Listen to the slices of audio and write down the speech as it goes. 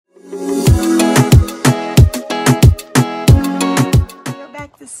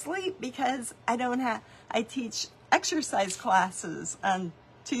because I teach exercise classes on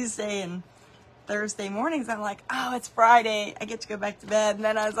Tuesday and Thursday mornings. I'm like, oh, it's Friday. I get to go back to bed. And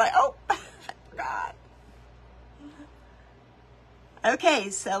then I was like, oh, I forgot. Okay,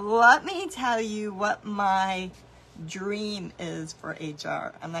 so let me tell you what my dream is for a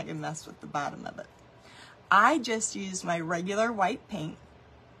jar. I'm not going to mess with the bottom of it. I just use my regular white paint.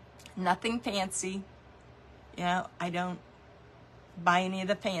 Nothing fancy. You know, I don't buy any of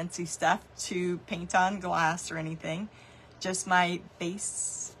the fancy stuff to paint on glass or anything. Just my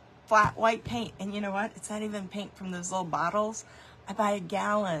base flat white paint. And you know what? It's not even paint from those little bottles. I buy a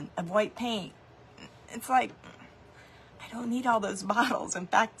gallon of white paint. It's like, I don't need all those bottles. In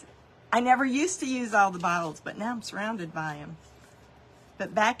fact, I never used to use all the bottles, but now I'm surrounded by them.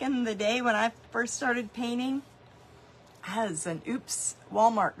 But back in the day when I first started painting, I was an oops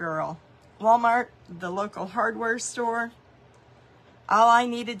Walmart girl. Walmart, the local hardware store. All I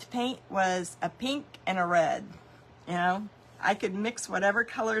needed to paint was a pink and a red. You know, I could mix whatever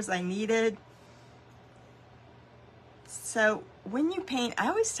colors I needed. So when you paint, I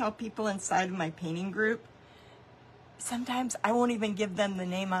always tell people inside of my painting group, sometimes I won't even give them the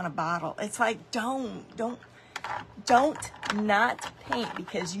name on a bottle. It's like, don't not paint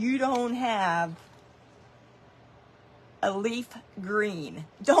because you don't have a leaf green.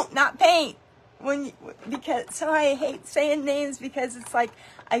 Don't not paint so I hate saying names because it's like,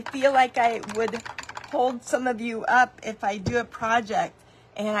 I feel like I would hold some of you up if I do a project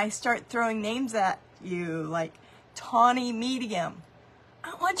and I start throwing names at you like tawny medium.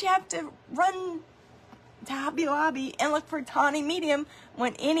 I don't want you to have to run to Hobby Lobby and look for tawny medium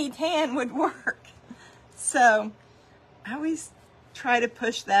when any tan would work. So I always try to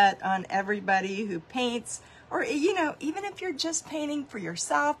push that on everybody who paints, or, you know, even if you're just painting for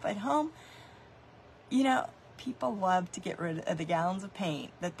yourself at home, you know, people love to get rid of the gallons of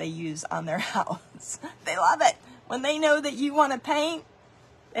paint that they use on their house. They love it. When they know that you want to paint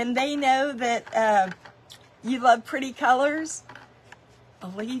and they know that you love pretty colors,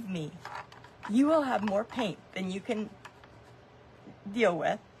 believe me, you will have more paint than you can deal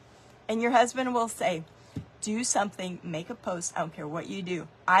with. And your husband will say, do something, make a post, I don't care what you do.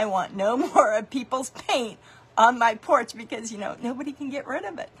 I want no more of people's paint on my porch because, you know, nobody can get rid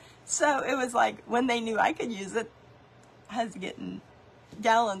of it. So it was like, when they knew I could use it, I was getting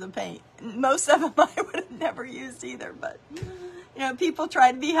gallons of paint. Most of them I would have never used either, but, you know, people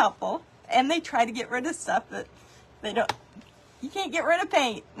try to be helpful and they try to get rid of stuff that they don't. You can't get rid of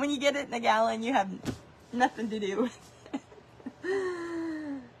paint. When you get it in a gallon, you have nothing to do with it.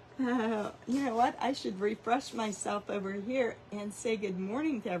 You know what? I should refresh myself over here and say good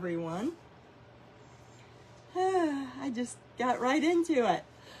morning to everyone. I just got right into it.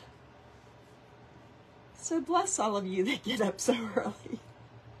 So bless all of you that get up so early.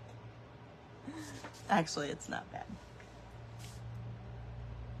 Actually, it's not bad.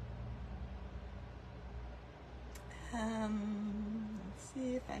 Let's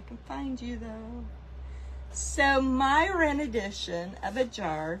see if I can find you though. So my rendition of a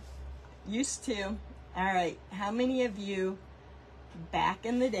jar used to, all right, how many of you back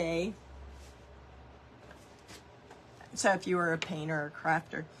in the day, so if you were a painter or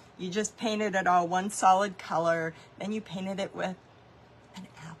crafter, you just painted it all one solid color, then you painted it with an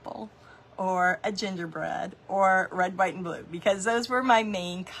apple or a gingerbread or red, white, and blue, because those were my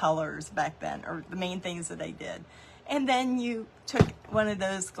main colors back then, or the main things that I did. And then you took one of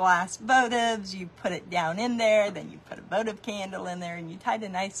those glass votives, you put it down in there, then you put a votive candle in there, and you tied a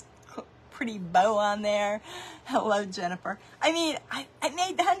nice, pretty bow on there. Hello, Jennifer. I mean, I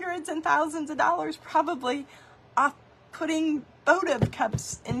made hundreds and thousands of dollars probably off putting votive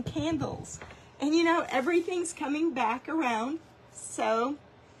cups and candles. And you know, everything's coming back around. So,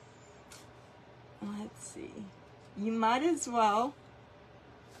 let's see. You might as well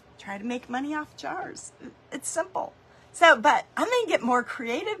try to make money off jars. It's simple. So, but I'm going to get more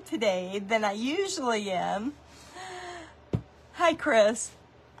creative today than I usually am. Hi, Chris.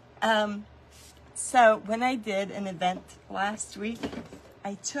 So when I did an event last week,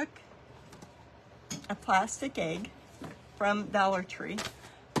 I took a plastic egg from Dollar Tree.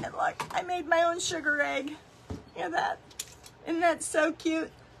 And look, I made my own sugar egg. Look at that. Isn't that so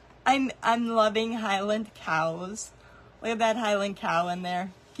cute? I'm loving Highland cows. Look at that Highland cow in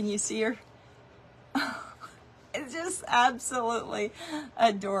there. Can you see her? It's just absolutely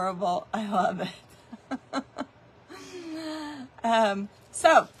adorable. I love it.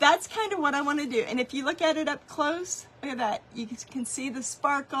 So that's kind of what I want to do. And if you look at it up close, look at that. You can see the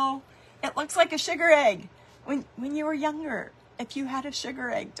sparkle. It looks like a sugar egg. When you were younger, if you had a sugar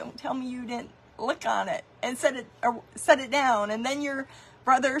egg, don't tell me you didn't lick on it and set it down. And then your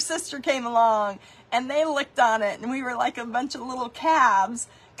brother or sister came along and they licked on it, and we were like a bunch of little calves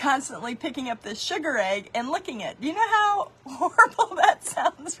constantly picking up this sugar egg and licking it. Do you know how horrible that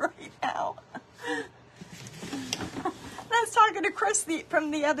sounds right now? I was talking to Chris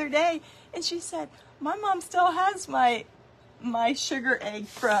from the other day, and she said, my mom still has my sugar egg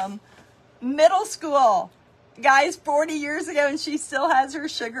from middle school. Guys, 40 years ago, and she still has her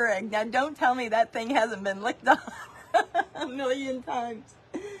sugar egg. Now, don't tell me that thing hasn't been licked on a million times.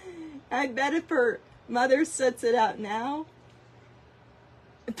 I bet if her mother sets it out now,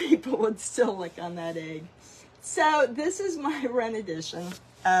 people would still lick on that egg. So this is my rendition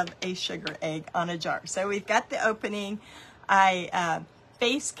of a sugar egg on a jar. So we've got the opening. I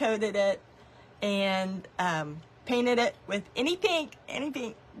base coated it and painted it with any pink.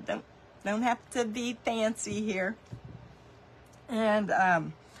 Don't have to be fancy here. And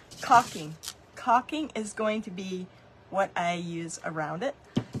caulking. Caulking is going to be what I use around it.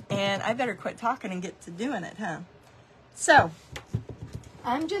 And I better quit talking and get to doing it, huh? So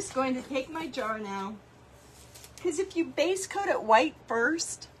I'm just going to take my jar now, because if you base coat it white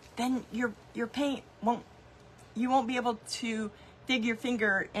first, then your paint you won't be able to dig your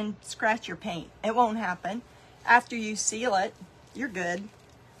finger and scratch your paint. It won't happen. After you seal it, you're good.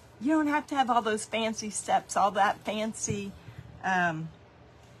 You don't have to have all those fancy steps, all that fancy,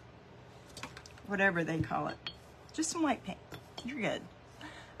 whatever they call it. Just some white paint. You're good.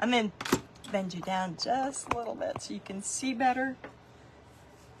 I'm going to bend you down just a little bit so you can see better.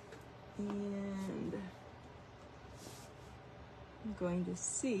 And I'm going to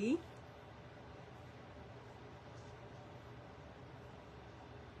see.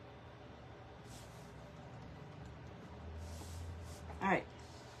 All right.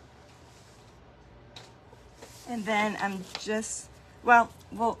 And then I'm just, well,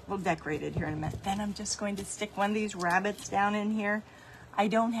 we'll decorate it here in a minute. Then I'm just going to stick one of these rabbits down in here. I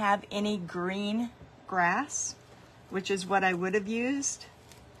don't have any green grass, which is what I would have used.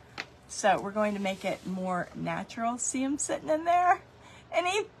 So we're going to make it more natural. See him sitting in there? And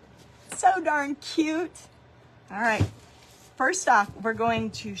he's so darn cute. All right, first off, we're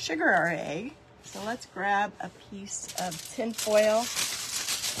going to sugar our egg. So let's grab a piece of tin foil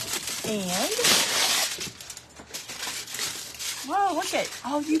and, whoa, look at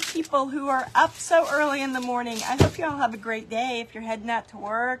all you people who are up so early in the morning. I hope you all have a great day if you're heading out to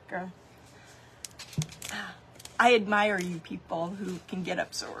work. Or I admire you people who can get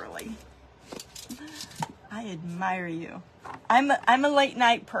up so early. I admire you. I'm a late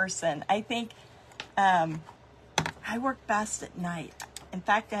night person. I think I work best at night. In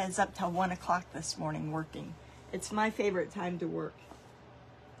fact, I was up till 1 o'clock this morning working. It's my favorite time to work.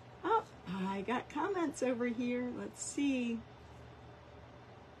 Oh, I got comments over here. Let's see.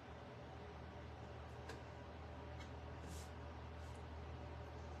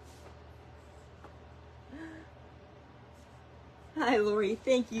 Hi, Lori.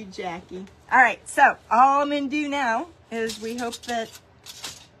 Thank you, Jackie. All right, so all I'm going to do now is we hope that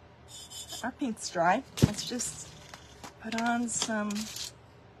our pink's dry. Let's just put on some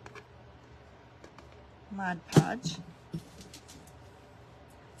Mod Podge.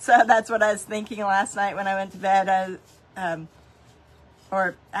 So that's what I was thinking last night when I went to bed.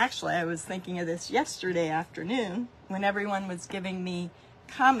 Or actually, I was thinking of this yesterday afternoon when everyone was giving me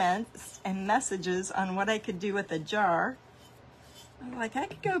comments and messages on what I could do with a jar. I'm like, I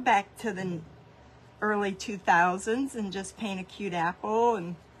could go back to the early 2000s and just paint a cute apple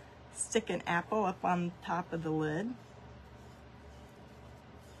and stick an apple up on top of the lid.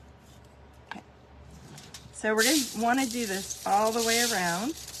 Okay. So we're going to want to do this all the way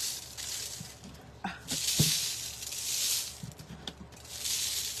around.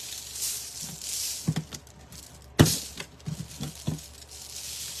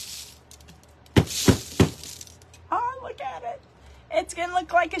 Oh, look at it. It's going to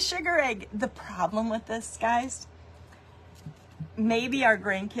look like a sugar egg. The problem with this, guys, maybe our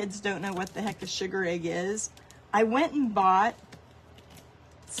grandkids don't know what the heck a sugar egg is. I went and bought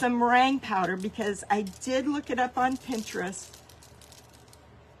some meringue powder because I did look it up on Pinterest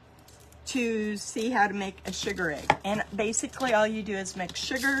to see how to make a sugar egg. And basically all you do is mix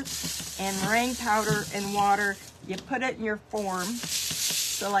sugar and meringue powder and water. You put it in your form.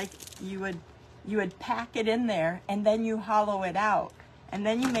 So like you would pack it in there and then you hollow it out. And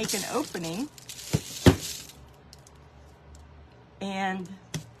then you make an opening and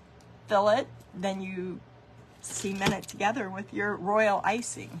fill it. Then you cement it together with your royal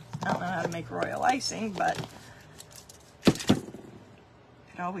icing. I don't know how to make royal icing, but you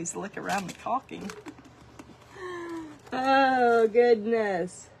can always look around the caulking. Oh,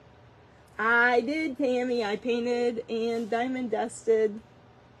 goodness. I did, Tammy. I painted and diamond dusted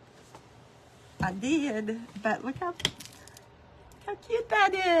I did, but look how cute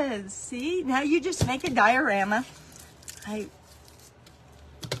that is. See, now you just make a diorama.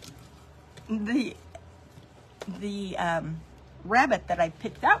 The rabbit that I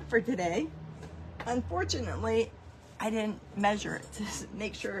picked out for today, unfortunately, I didn't measure it to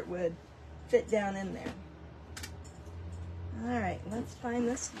make sure it would fit down in there. All right, let's find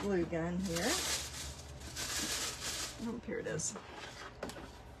this glue gun here. Oh, here it is.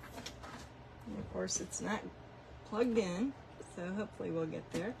 And of course, it's not plugged in, so hopefully we'll get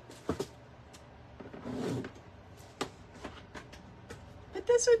there. But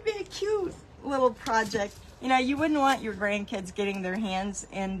this would be a cute little project. You know, you wouldn't want your grandkids getting their hands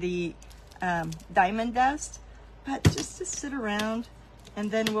in the diamond dust, but just to sit around, and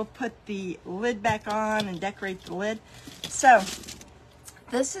then we'll put the lid back on and decorate the lid. So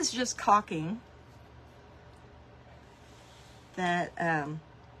this is just caulking that I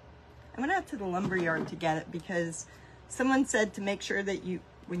went out to the lumber yard to get it because someone said to make sure that you,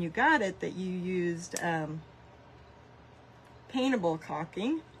 when you got it, that you used paintable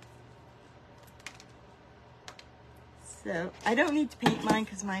caulking. So I don't need to paint mine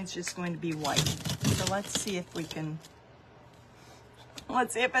because mine's just going to be white. So let's see if we can,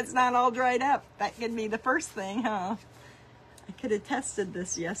 let's see if it's not all dried up. That could be the first thing, huh? I could have tested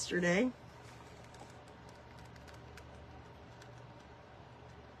this yesterday.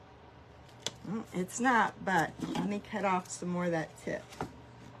 Well, it's not, but let me cut off some more of that tip.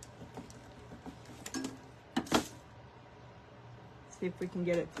 See if we can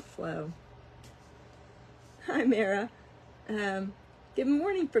get it to flow. Hi, Mara. Good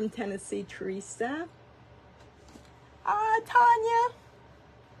morning from Tennessee, Teresa. Tanya.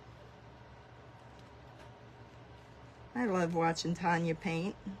 I love watching Tanya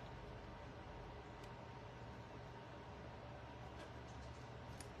paint.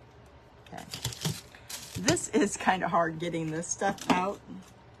 Okay. This is kind of hard getting this stuff out. In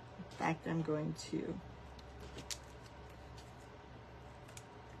fact, I'm going to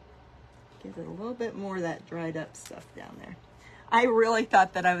give it a little bit more of that dried up stuff down there. I really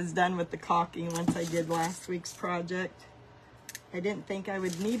thought that I was done with the caulking once I did last week's project. I didn't think I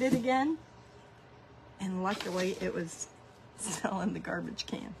would need it again. And luckily it was still in the garbage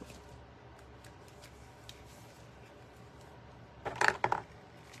can.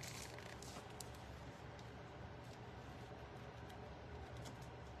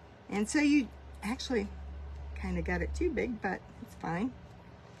 And so you actually kind of got it too big, but it's fine.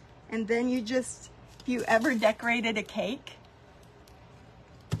 And then you just, if you ever decorated a cake,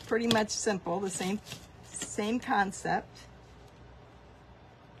 pretty much simple, the same concept.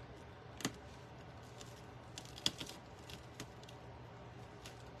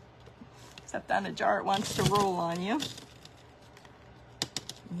 Except on a jar, it wants to roll on you.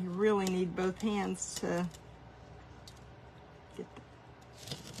 You really need both hands to get the...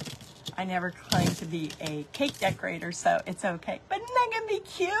 I never claimed to be a cake decorator, so it's okay. But isn't that gonna be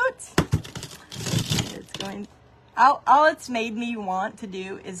cute? It's going... All it's made me want to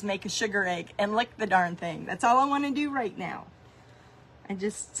do is make a sugar egg and lick the darn thing. That's all I want to do right now. In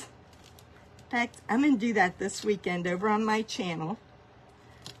fact, I'm going to do that this weekend over on my channel.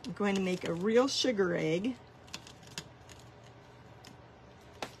 I'm going to make a real sugar egg.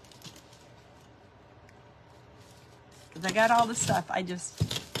 Because I got all the stuff. I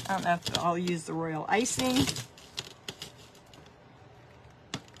don't know if I'll use the royal icing.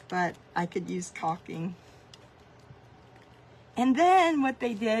 But I could use caulking. And then what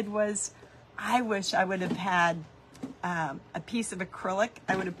they did was, I wish I would have had a piece of acrylic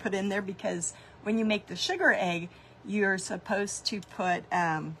I would have put in there, because when you make the sugar egg, you're supposed to put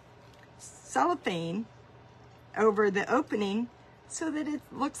cellophane over the opening so that it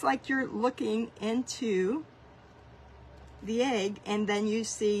looks like you're looking into the egg, and then you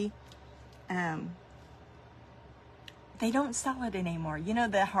see, they don't sell it anymore. You know,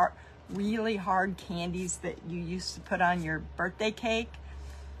 the really hard candies that you used to put on your birthday cake,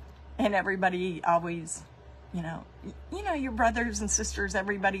 and everybody always, you know, your brothers and sisters,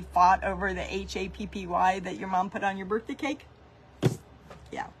 everybody fought over the HAPPY that your mom put on your birthday cake.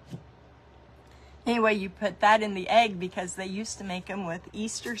 Yeah. Anyway, you put that in the egg because they used to make them with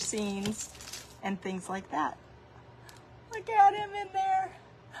Easter scenes and things like that. Look at him in there.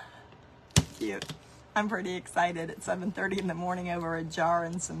 Cute. I'm pretty excited at 7:30 in the morning over a jar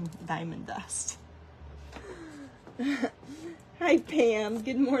and some diamond dust. Hi, Pam.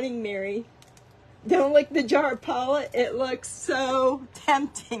 Good morning, Mary. Don't lick the jar, Paula. It looks so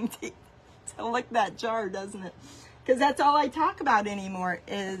tempting to lick that jar, doesn't it? Because that's all I talk about anymore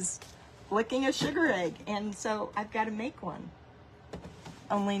is licking a sugar egg. And so I've got to make one.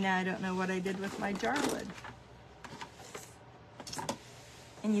 Only now I don't know what I did with my jar lid.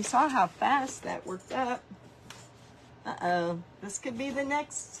 And you saw how fast that worked up. Uh-oh, this could be the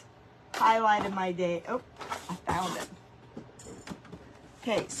next highlight of my day. Oh, I found it.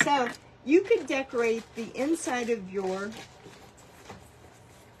 Okay, so you could decorate the inside of your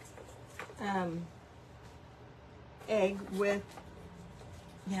egg with,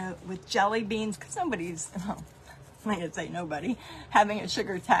 you know, with jelly beans, because nobody's, well, I'm going to say nobody, having a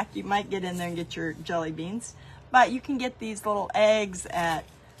sugar tack. You might get in there and get your jelly beans, but you can get these little eggs at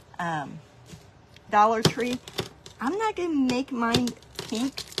Dollar Tree. I'm not going to make mine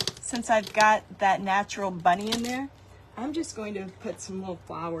pink since I've got that natural bunny in there. I'm just going to put some little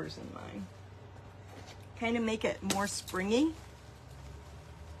flowers in mine. Kind of make it more springy.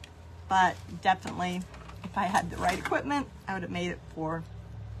 But definitely, if I had the right equipment, I would have made it for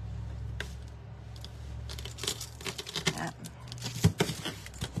that.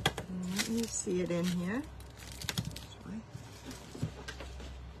 Let me see it in here.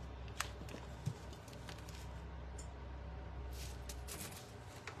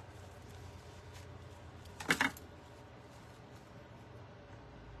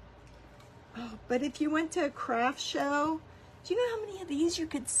 Oh, but if you went to a craft show, do you know how many of these you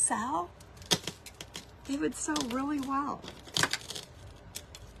could sell? They would sell really well.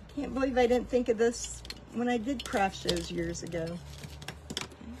 I can't believe I didn't think of this when I did craft shows years ago.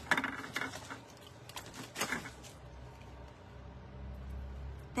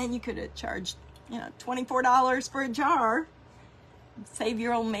 Then you could have charged, you know, $24 for a jar. Save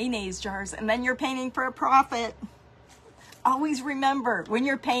your old mayonnaise jars, and then you're painting for a profit. Always remember, when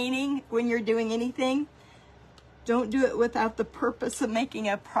you're painting, when you're doing anything, don't do it without the purpose of making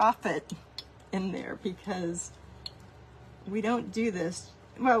a profit in there, because we don't do this.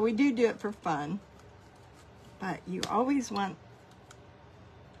 Well, we do it for fun, but you always want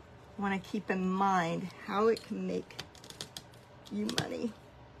to keep in mind how it can make you money.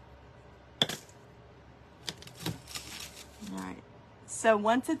 All right, so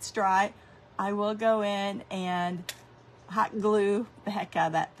once it's dry, I will go in and hot glue the heck out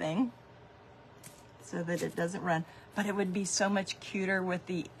of that thing so that it doesn't run. But it would be so much cuter with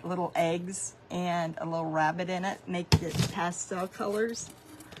the little eggs and a little rabbit in it. Make it pastel colors.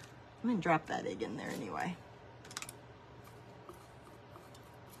 I'm gonna drop that egg in there anyway.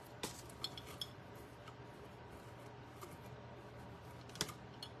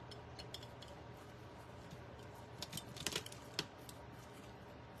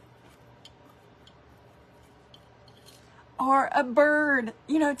 Or a bird.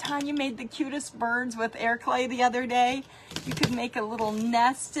 You know, Tanya made the cutest birds with air clay the other day. You could make a little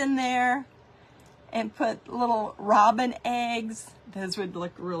nest in there and put little robin eggs. Those would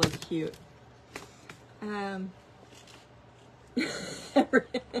look really cute.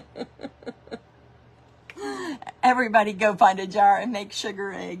 Everybody go find a jar and make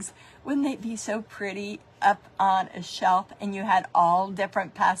sugar eggs. Wouldn't they be so pretty up on a shelf, and you had all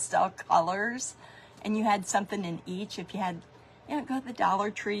different pastel colors? And you had something in each. If you had, you know, go to the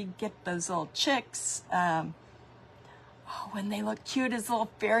Dollar Tree, get those little chicks. When they look cute as little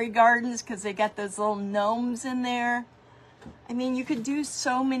fairy gardens, because they got those little gnomes in there. I mean, you could do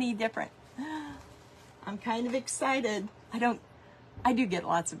so many different. I'm kind of excited. I do get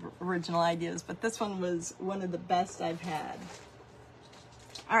lots of original ideas, but this one was one of the best I've had.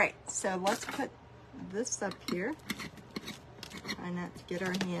 All right, so let's put this up here. Try not to get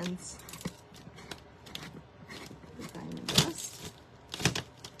our hands diamond dust.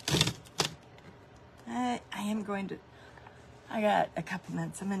 I am going to, I got a couple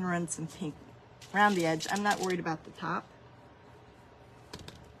minutes. I'm going to run some pink around the edge. I'm not worried about the top.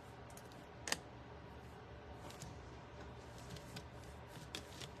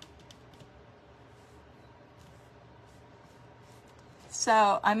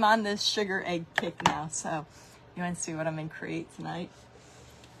 So I'm on this sugar egg kick now. So you want to see what I'm going to create tonight?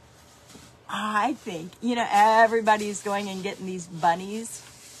 I think, you know, everybody's going and getting these bunnies.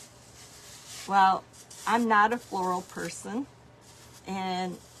 Well, I'm not a floral person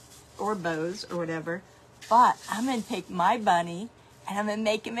or bows or whatever, but I'm going to take my bunny and I'm going to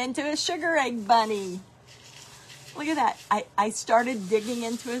make him into a sugar egg bunny. Look at that. I started digging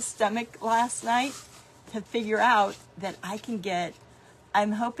into his stomach last night to figure out that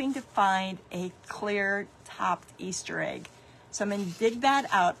I'm hoping to find a clear topped Easter egg. So I'm going to dig that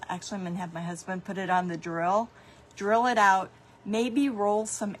out. Actually, I'm going to have my husband put it on the drill it out, maybe roll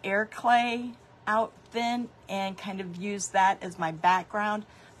some air clay out thin and kind of use that as my background.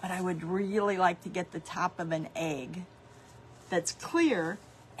 But I would really like to get the top of an egg that's clear,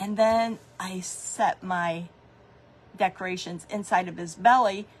 and then I set my decorations inside of his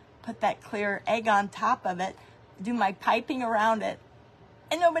belly, put that clear egg on top of it, do my piping around it,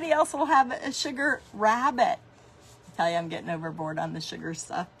 and nobody else will have a sugar rabbit. I tell you, I'm getting overboard on the sugar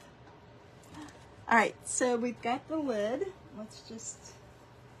stuff. All right, so we've got the lid. Let's just...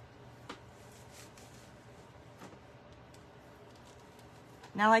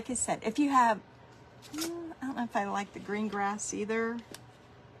 Now, like I said, if you have, I don't know if I like the green grass either,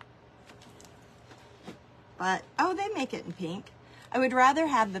 but, oh, they make it in pink. I would rather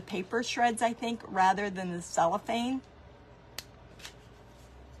have the paper shreds, I think, rather than the cellophane.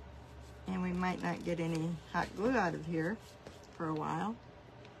 And we might not get any hot glue out of here for a while.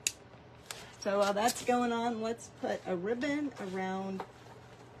 So while that's going on, let's put a ribbon around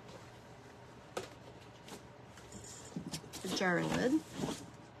the jar lid.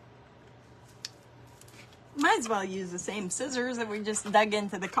 Might as well use the same scissors that we just dug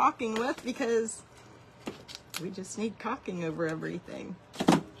into the caulking with, because we just need caulking over everything.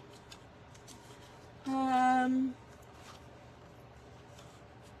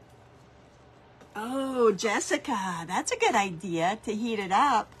 Oh, Jessica, that's a good idea to heat it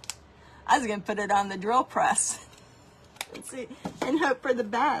up. I was going to put it on the drill press. Let's see, and hope for the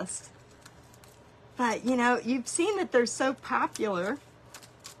best. But, you know, you've seen that they're so popular.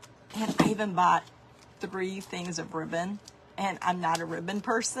 And I even bought 3 things of ribbon. And I'm not a ribbon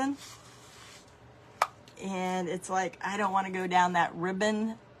person. And it's like, I don't want to go down that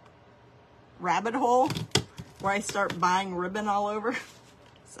ribbon rabbit hole where I start buying ribbon all over.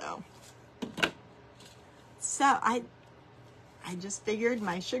 So I just figured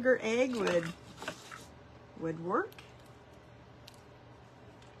my sugar egg would work.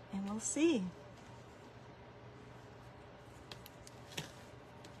 And we'll see.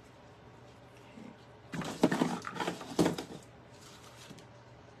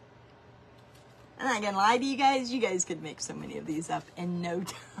 I'm not gonna lie to you guys could make so many of these up in no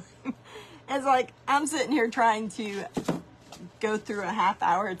time. It's like, I'm sitting here trying to go through a half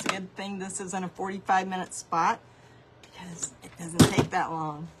hour. It's a good thing this isn't a 45-minute spot, because it doesn't take that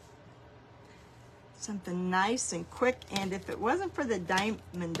long. Something nice and quick, and if it wasn't for the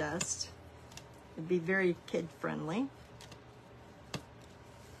diamond dust, it'd be very kid-friendly.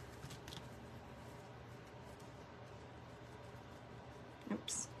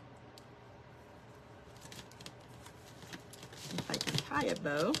 Oops. If I can tie a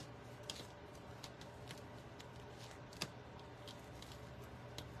bow.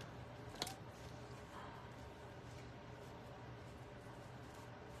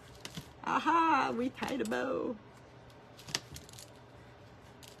 Aha, we tied a bow.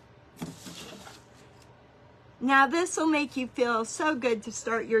 Now this will make you feel so good to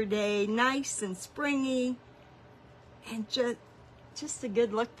start your day, nice and springy, and just a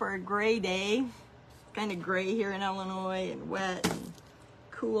good look for a gray day. Kind of gray here in Illinois, and wet and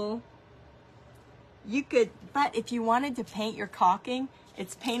cool. You could, but if you wanted to paint your caulking,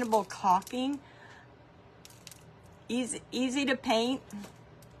 it's paintable caulking. Easy to paint.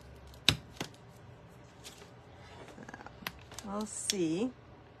 We'll see.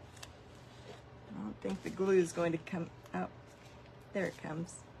 I don't think the glue is going to come out. There it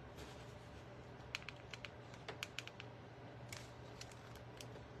comes.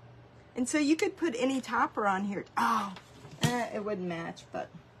 And so you could put any topper on here. Oh, it wouldn't match, but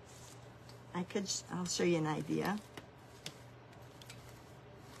I'll show you an idea.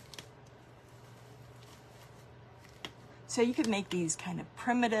 So you could make these kind of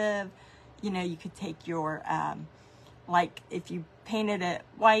primitive, you know, you could take your, like if you painted it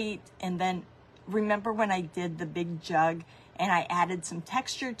white, and then remember when I did the big jug and I added some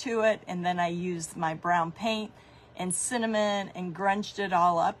texture to it, and then I used my brown paint and cinnamon and grunged it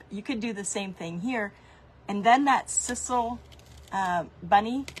all up. You could do the same thing here. And then that sisal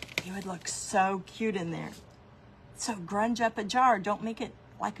bunny, it would look so cute in there. So grunge up a jar. Don't make it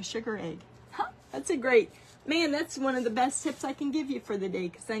like a sugar egg. Huh? That's a great, man, that's one of the best tips I can give you for the day,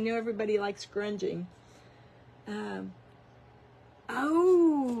 because I know everybody likes grunging.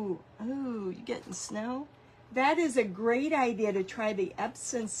 Oh, you getting snow? That is a great idea to try the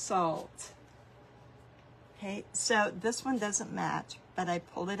Epsom salt. Okay, so this one doesn't match, but I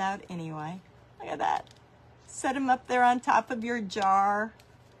pulled it out anyway. Look at that. Set them up there on top of your jar.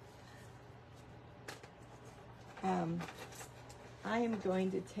 I am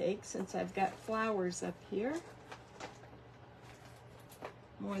going to take, since I've got flowers up here,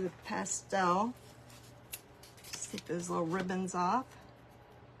 more of the pastel. Just take those little ribbons off.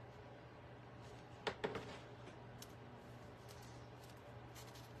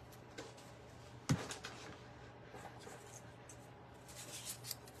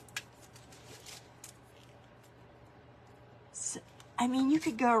 I mean, you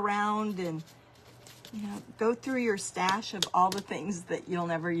could go around and, you know, go through your stash of all the things that you'll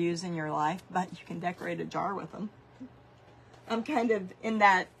never use in your life, but you can decorate a jar with them. I'm kind of in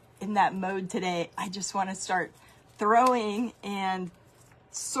that mode today. I just want to start throwing and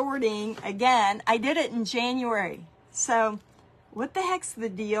sorting again. I did it in January. So what the heck's the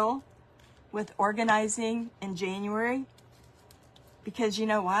deal with organizing in January? Because you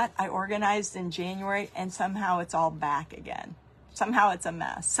know what? I organized in January and somehow it's all back again. Somehow it's a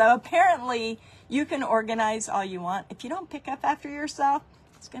mess. So apparently you can organize all you want. If you don't pick up after yourself,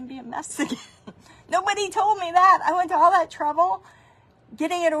 it's going to be a mess again. Nobody told me that. I went to all that trouble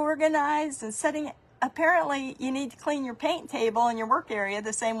getting it organized and setting it. Apparently you need to clean your paint table in your work area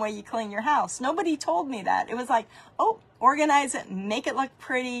the same way you clean your house. Nobody told me that. It was like, oh, organize it, make it look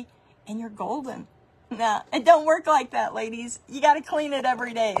pretty, and you're golden. No, it don't work like that, ladies. You got to clean it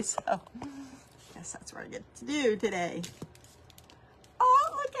every day. So I guess that's what I get to do today. Oh,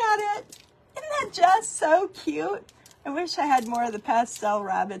 look at it. Isn't that just so cute? I wish I had more of the pastel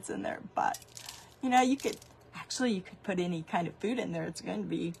rabbits in there, but you know, you could put any kind of food in there. It's going to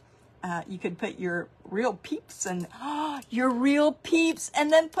be, you could put your real peeps and your real peeps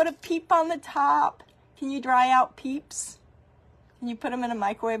and then put a peep on the top. Can you dry out peeps? Can you put them in a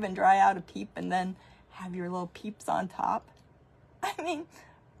microwave and dry out a peep and then have your little peeps on top? I mean,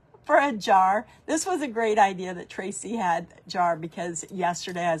 for a jar, this was a great idea that Tracy had, jar, because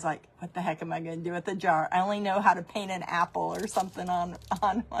yesterday I was like, what the heck am I going to do with a jar? I only know how to paint an apple or something on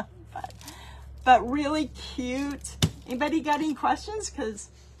one, but really cute. Anybody got any questions? Because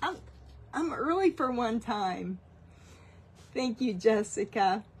I'm early for one time. Thank you,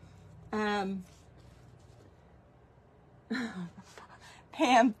 Jessica. Pam,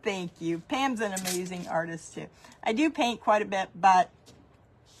 thank you. Pam's an amazing artist too. I do paint quite a bit, but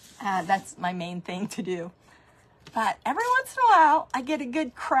that's my main thing to do. But every once in a while, I get a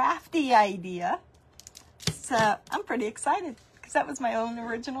good crafty idea. So I'm pretty excited because that was my own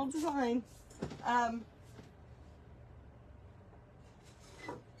original design. I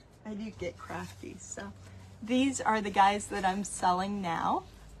do get crafty. So these are the guys that I'm selling now.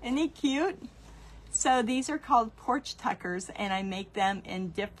 Isn't he cute? So these are called porch tuckers, and I make them in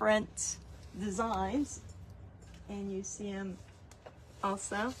different designs. And you see them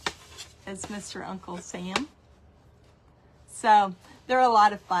also as Mr. Uncle Sam. So they're a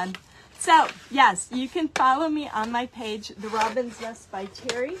lot of fun. So yes, you can follow me on my page, The Robin's Nest by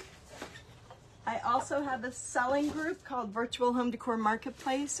Terry. I also have a selling group called Virtual Home Decor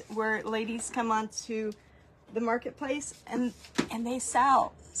Marketplace, where ladies come onto the marketplace and they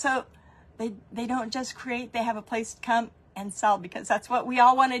sell. So they don't just create, they have a place to come and sell, because that's what we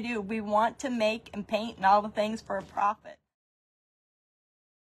all want to do. We want to make and paint and all the things for a profit.